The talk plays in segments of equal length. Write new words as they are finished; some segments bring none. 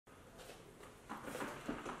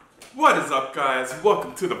What is up, guys?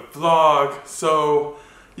 Welcome to the vlog. So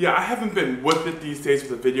yeah, I haven't been with it these days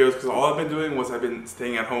with the videos because all I've been doing was I've been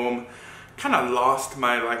staying at home. Kind of lost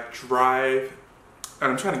my drive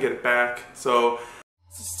and I'm trying to get it back. So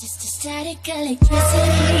it's just a static electricity.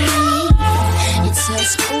 It's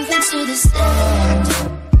us moving to the sound.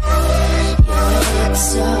 You're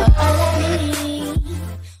so all I need.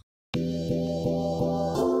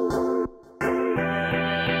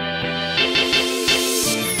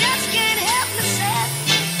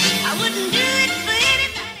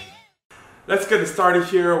 Let's get it started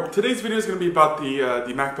here. Today's video is going to be about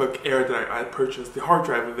the MacBook Air that I purchased, the hard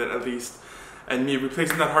drive of it at least, and me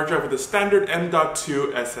replacing that hard drive with a standard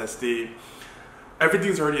M.2 SSD.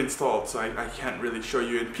 Everything's already installed, so I can't really show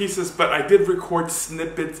you in pieces, but I did record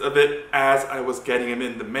snippets of it as I was getting them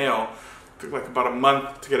in the mail. It took like about a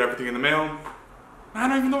month to get everything in the mail. I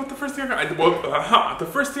don't even know what the first thing I got. The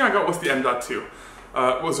first thing I got was the M.2.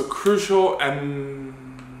 It was a Crucial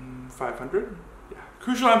M500.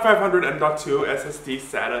 Crucial M500 M.2 SSD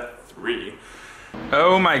SATA 3.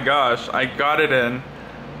 Oh my gosh, I got it in.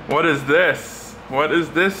 What is this? What is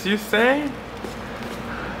this, you say?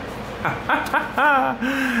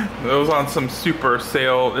 It was on some super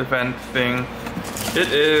sale event thing.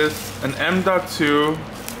 It is an M.2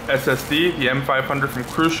 SSD, the M500 from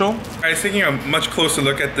Crucial. Guys, taking a much closer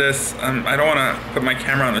look at this. I don't want to put my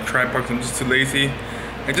camera on the tripod because I'm just too lazy.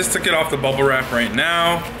 I just took it off the bubble wrap right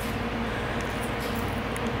now.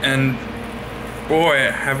 And boy,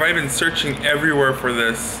 have I been searching everywhere for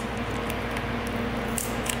this.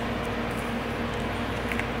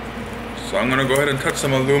 So I'm gonna go ahead and touch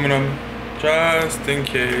some aluminum just in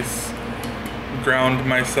case. Ground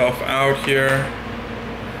myself out here.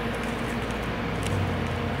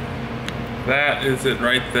 That is it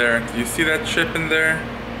right there. Do you see that chip in there?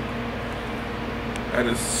 That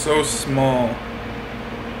is so small.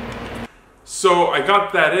 So I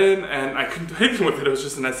got that in and I couldn't do anything with it. It was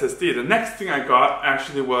just an SSD. The next thing I got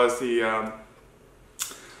actually was the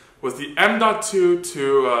M.2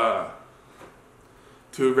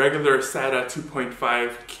 to regular SATA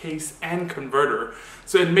 2.5 case and converter.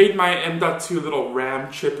 So it made my M.2 little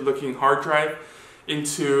RAM chip looking hard drive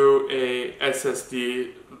into a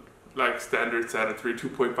SSD like standard SATA 3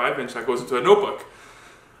 2.5 inch that goes into a notebook.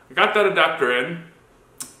 I got that adapter in,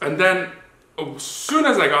 and then as soon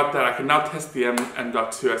as I got that, I could now test the M.2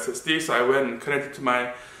 SSD. So I went and connected to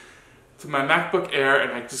my MacBook Air,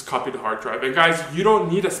 and I just copied the hard drive. And guys, you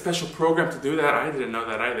don't need a special program to do that. I didn't know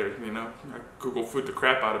that either. You know, I Google food the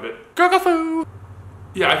crap out of it. Google food.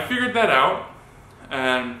 Yeah, I figured that out,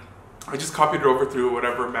 and I just copied it over through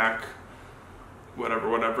whatever Mac,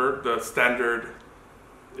 whatever the standard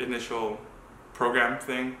initial program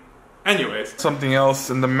thing. Anyways, something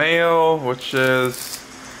else in the mail, which is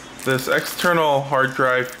this external hard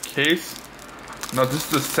drive case. Now this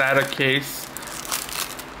is the SATA case.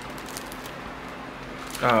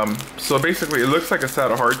 So basically it looks like a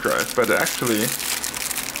SATA hard drive, but actually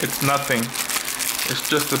it's nothing. It's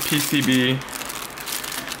just a PCB.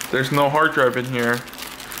 There's no hard drive in here.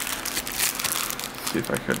 Let's see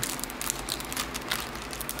if I could.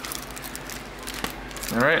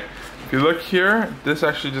 Alright, if you look here, this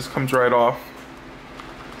actually just comes right off.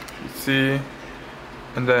 You see?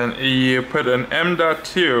 And then you put an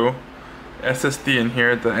M.2 SSD in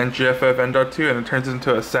here, the NGFF M.2, and it turns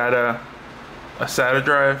into a SATA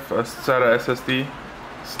drive, a SATA SSD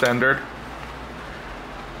standard.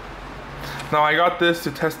 Now I got this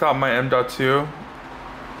to test out my M.2,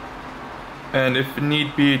 and if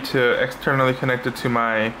need be, to externally connect it to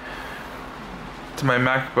my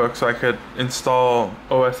MacBook so I could install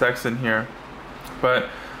OS X in here. But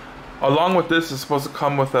along with this, it's supposed to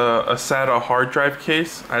come with a SATA hard drive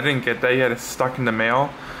case. I didn't get that yet, it's stuck in the mail.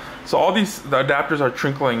 So all the adapters are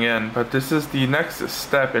trickling in, but this is the next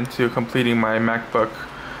step into completing my MacBook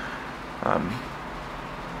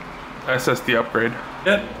SSD upgrade.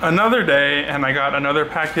 Yet another day, and I got another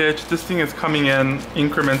package. This thing is coming in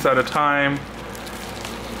increments at a time,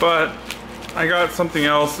 but I got something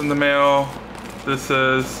else in the mail. This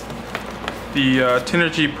is the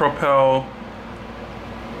Tenergy Propel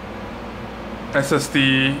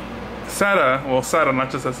SSD SATA, well SATA, not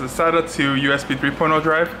just SSD, SATA to USB 3.0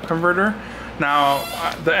 drive converter. Now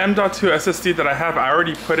the M.2 SSD that I have, I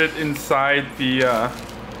already put it inside the,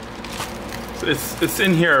 it's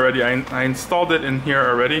in here already. I installed it in here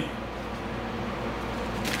already.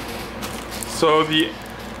 So the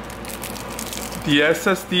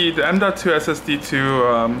SSD, the M.2 SSD to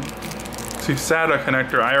SATA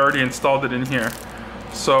connector, I already installed it in here.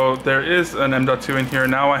 So there is an M.2 in here.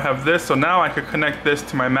 Now I have this, so now I could connect this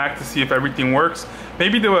to my Mac to see if everything works.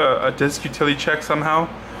 Maybe do a disk utility check somehow.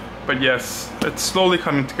 But yes, it's slowly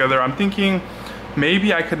coming together. I'm thinking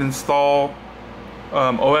maybe I could install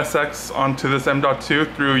OS X onto this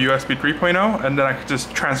M.2 through USB 3.0, and then I could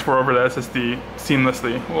just transfer over the SSD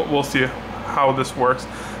seamlessly. We'll see how this works.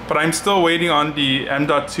 But I'm still waiting on the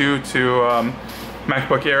M.2 to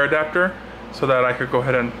MacBook Air adapter so that I could go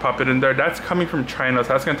ahead and pop it in there. That's coming from China, so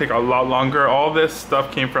that's gonna take a lot longer. All this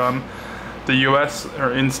stuff came from the US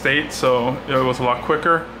or in-state, so it was a lot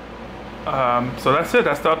quicker. So that's it,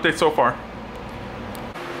 that's the update so far.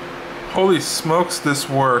 Holy smokes, this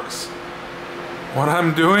works. What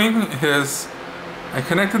I'm doing is I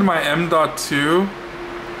connected my M.2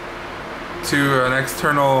 to an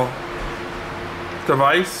external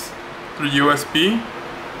device through USB.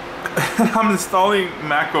 I'm installing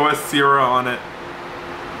Mac OS 0 on it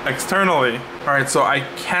externally. Alright, so I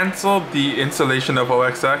canceled the installation of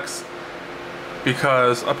OS X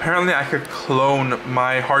because apparently I could clone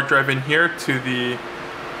my hard drive in here to the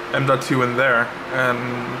M.2 in there, and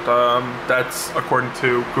that's according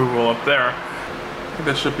to Google up there. I think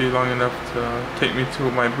that should be long enough to take me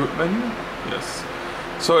to my boot menu. Yes.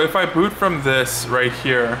 So if I boot from this right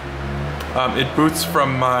here, it boots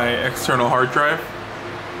from my external hard drive,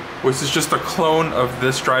 which is just a clone of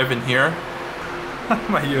this drive in here.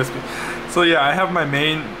 My USB. So yeah, I have my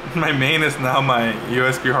main is now my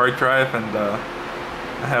USB hard drive, and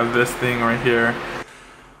I have this thing right here.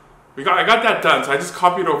 I got that done, so I just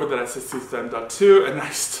copied over that SSD to M.2, and I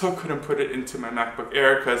still couldn't put it into my MacBook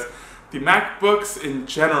Air because the MacBooks in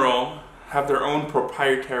general have their own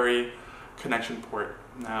proprietary connection port.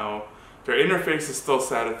 Now, their interface is still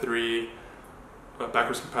SATA 3,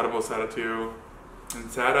 backwards compatible SATA 2, and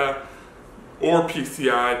SATA, or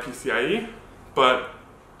PCIe, but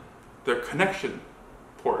their connection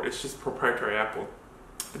port is just proprietary Apple.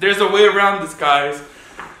 But there's a way around this, guys.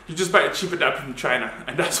 You just buy a cheap adapter from China,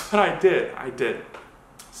 and that's what I did.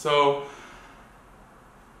 So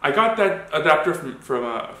I got that adapter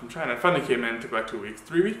from China. It finally came in. It took like 2 weeks,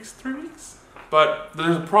 3 weeks. But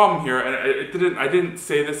there's a problem here, and I didn't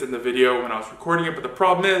say this in the video when I was recording it. But the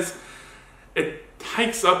problem is, it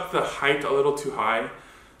hikes up the height a little too high.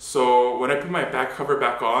 So when I put my back cover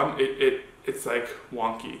back on, it's like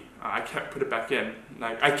wonky. I can't put it back in.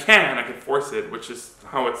 Like I can force it, which is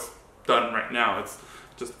how it's done right now. It's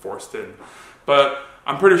just forced in. But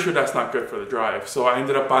I'm pretty sure that's not good for the drive. So I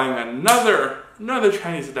ended up buying another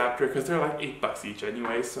Chinese adapter because they're like $8 each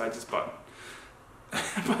anyway. So I just bought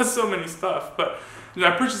so many stuff. But you know,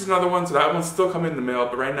 I purchased another one, so that one's still coming in the mail.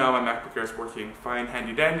 But right now my MacBook Air is working fine,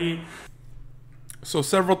 handy dandy. So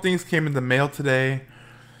several things came in the mail today,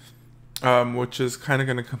 which is kind of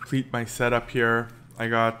going to complete my setup here. I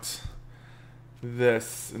got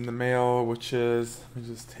this in the mail, which is, let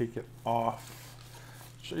me just take it off.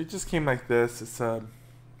 It just came like this. It's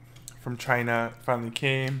from China. It finally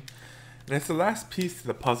came, and it's the last piece to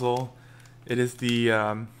the puzzle. It is the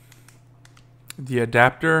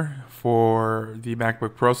adapter for the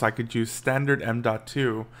MacBook Pro, so I could use standard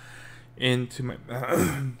M.2 into my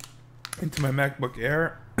into my MacBook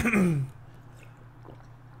Air.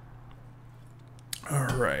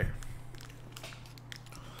 All right.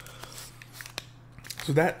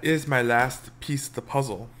 So that is my last piece of the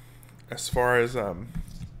puzzle, as far as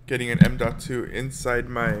getting an M.2 inside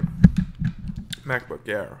my MacBook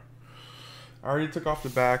Air. I already took off the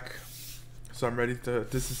back, so I'm ready to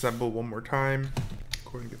disassemble one more time.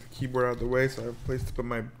 Go ahead and get the keyboard out of the way so I have a place to put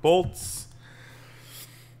my bolts.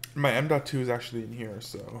 My M.2 is actually in here,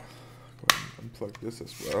 so go ahead and unplug this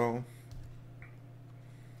as well.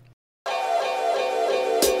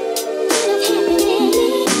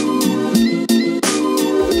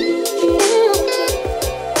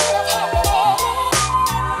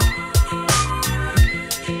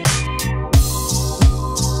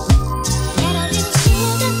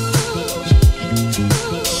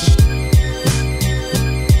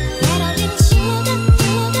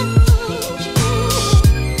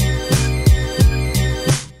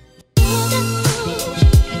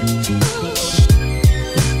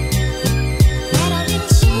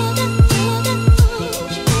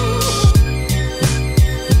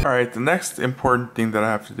 Alright, the next important thing that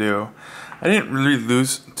I have to do, I didn't really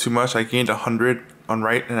lose too much. I gained 100 on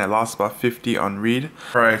write and I lost about 50 on read.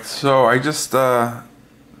 Alright, so I just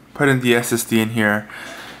put in the SSD in here.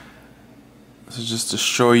 So just to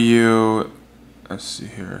show you, let's see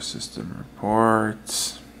here, system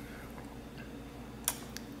reports.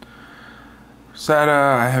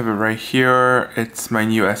 SATA, I have it right here. It's my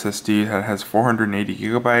new SSD that has 480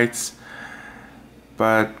 gigabytes.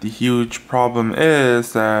 But the huge problem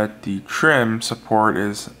is that the trim support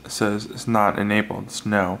says it's not enabled. It's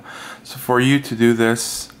no. So for you to do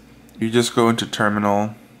this, you just go into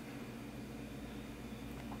terminal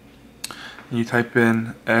You type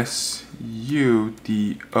in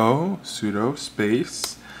sudo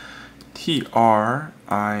space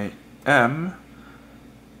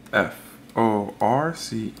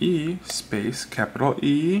trimforce space capital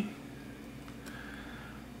E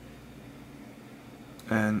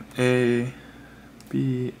and ABLE.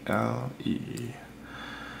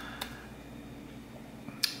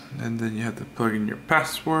 And then you have to plug in your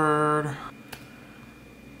password.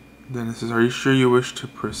 Then it says, are you sure you wish to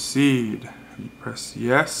proceed? You press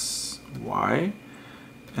yes, Y,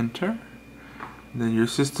 enter. And then your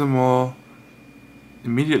system will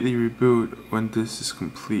immediately reboot when this is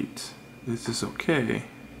complete. Is this okay?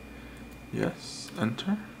 Yes,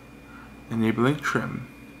 enter. Enabling trim.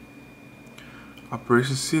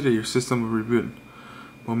 Operation succeeded, your system will reboot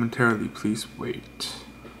momentarily, please wait.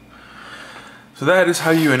 So that is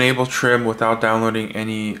how you enable trim without downloading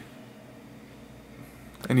any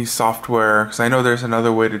software, because I know there's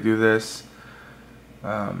another way to do this.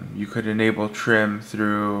 You could enable trim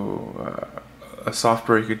through a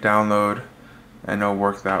software you could download, and it'll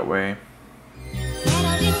work that way.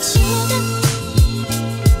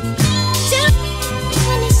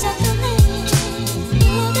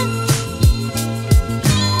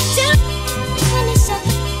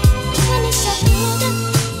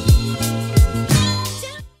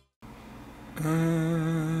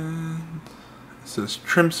 It says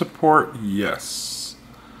trim support, yes.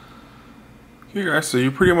 Okay guys, so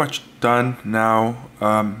you're pretty much done now.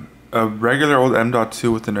 A regular old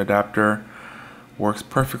M.2 with an adapter works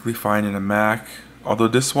perfectly fine in a Mac. Although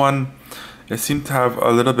this one, it seemed to have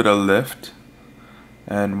a little bit of lift.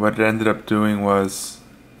 And what it ended up doing was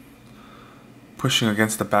pushing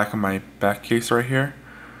against the back of my back case right here,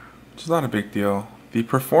 which is not a big deal. The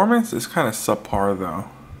performance is kind of subpar though.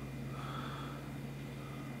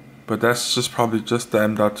 But that's just probably just the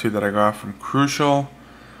M.2 that I got from Crucial,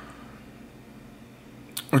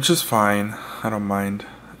 which is fine. I don't mind.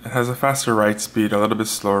 It has a faster write speed, a little bit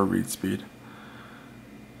slower read speed.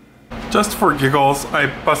 Just for giggles, I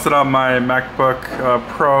busted out my MacBook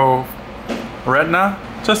Pro Retina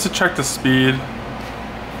just to check the speed.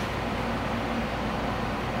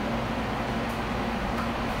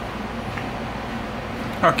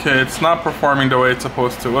 Okay, it's not performing the way it's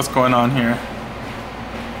supposed to. What's going on here?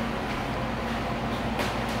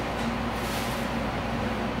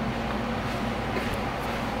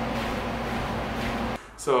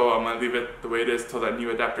 So I'm gonna leave it the way it is till that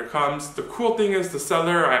new adapter comes. The cool thing is the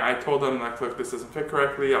seller, I told him like, look, this doesn't fit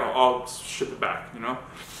correctly, I'll ship it back, you know?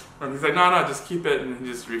 And he's like, no, just keep it, and he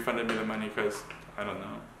just refunded me the money because, I don't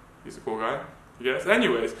know, he's a cool guy, I guess.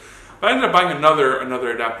 Anyways, I ended up buying another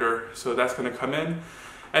adapter, so that's gonna come in.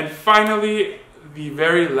 And finally, the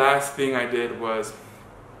very last thing I did was,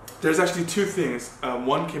 there's actually two things.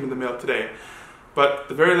 One came in the mail today, but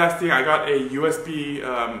the very last thing, I got a USB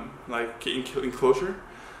like enclosure,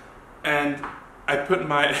 and I put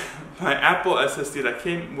my Apple SSD that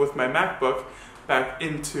came with my MacBook back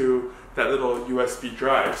into that little USB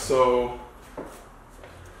drive. So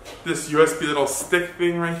this USB little stick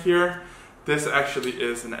thing right here, this actually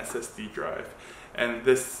is an SSD drive, and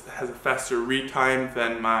this has a faster read time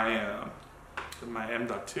than my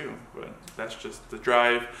M.2, but that's just the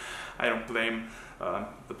drive. I don't blame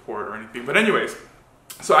the port or anything. But anyways,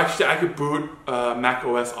 so actually I could boot Mac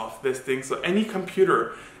OS off this thing. So any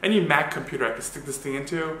computer, any Mac computer, I could stick this thing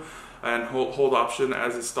into and hold option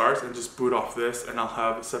as it starts and just boot off this, and I'll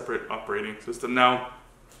have a separate operating system. Now,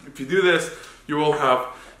 if you do this, you will have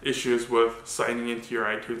issues with signing into your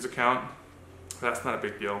iTunes account. That's not a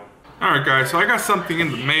big deal. Alright guys, so I got something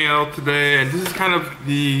in the mail today, and this is kind of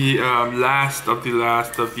the last of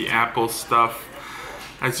the Apple stuff.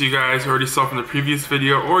 As you guys already saw from the previous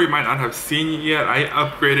video, or you might not have seen it yet, I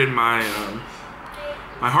upgraded my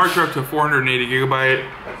my hard drive to 480 gigabyte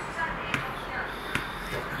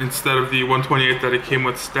instead of the 128 that it came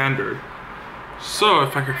with standard. So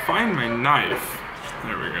if I could find my knife,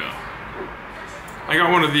 there we go. I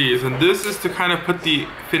got one of these, and this is to kind of put the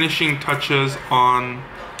finishing touches on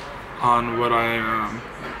what I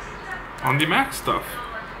on the Mac stuff.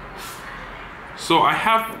 So I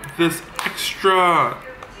have this extra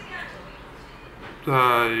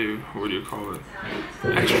what do you call it?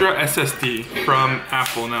 Extra SSD from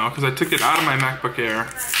Apple now, because I took it out of my MacBook Air.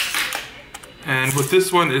 And with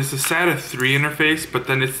this one, it's a SATA 3 interface, but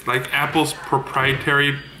then it's like Apple's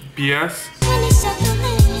proprietary BS.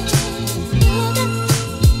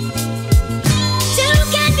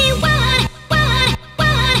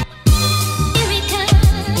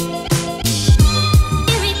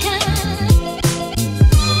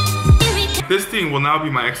 This thing will now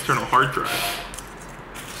be my external hard drive.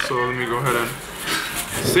 So let me go ahead and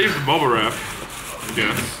save the bubble wrap, I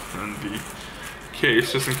guess, and the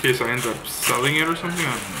case, just in case I end up selling it or something.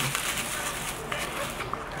 I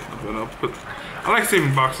don't know. But I like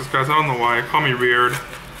saving boxes, guys. I don't know why. Call me weird.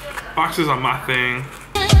 Boxes are my thing.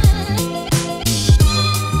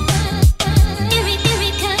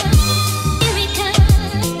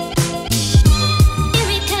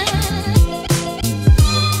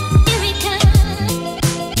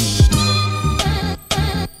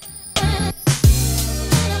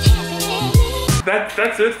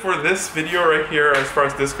 That's it for this video right here. As far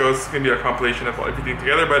as this goes, it's gonna be a compilation of everything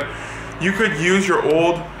together, but you could use your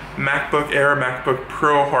old MacBook Air, MacBook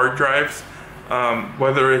Pro hard drives,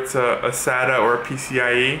 whether it's a SATA or a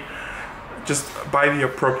PCIe, just buy the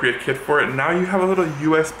appropriate kit for it. Now you have a little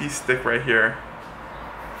USB stick right here.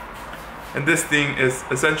 And this thing is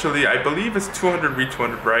essentially, I believe it's 200 read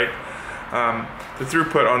 200, right? The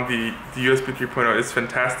throughput on the USB 3.0 is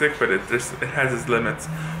fantastic, but it has its limits.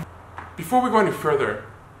 Before we go any further,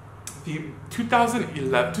 the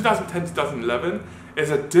 2010-2011 is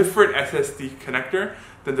a different SSD connector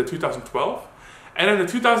than the 2012. And then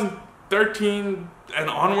the 2013 and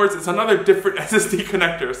onwards, it's another different SSD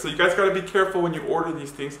connector. So you guys gotta be careful when you order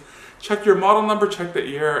these things. Check your model number, check the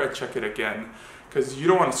year, and check it again. Because you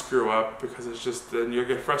don't want to screw up, because it's just, then you'll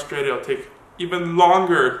get frustrated. It'll take even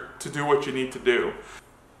longer to do what you need to do.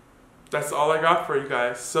 That's all I got for you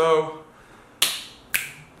guys. So,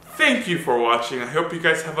 thank you for watching. I hope you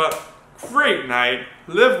guys have a great night.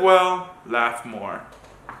 Live well, laugh more.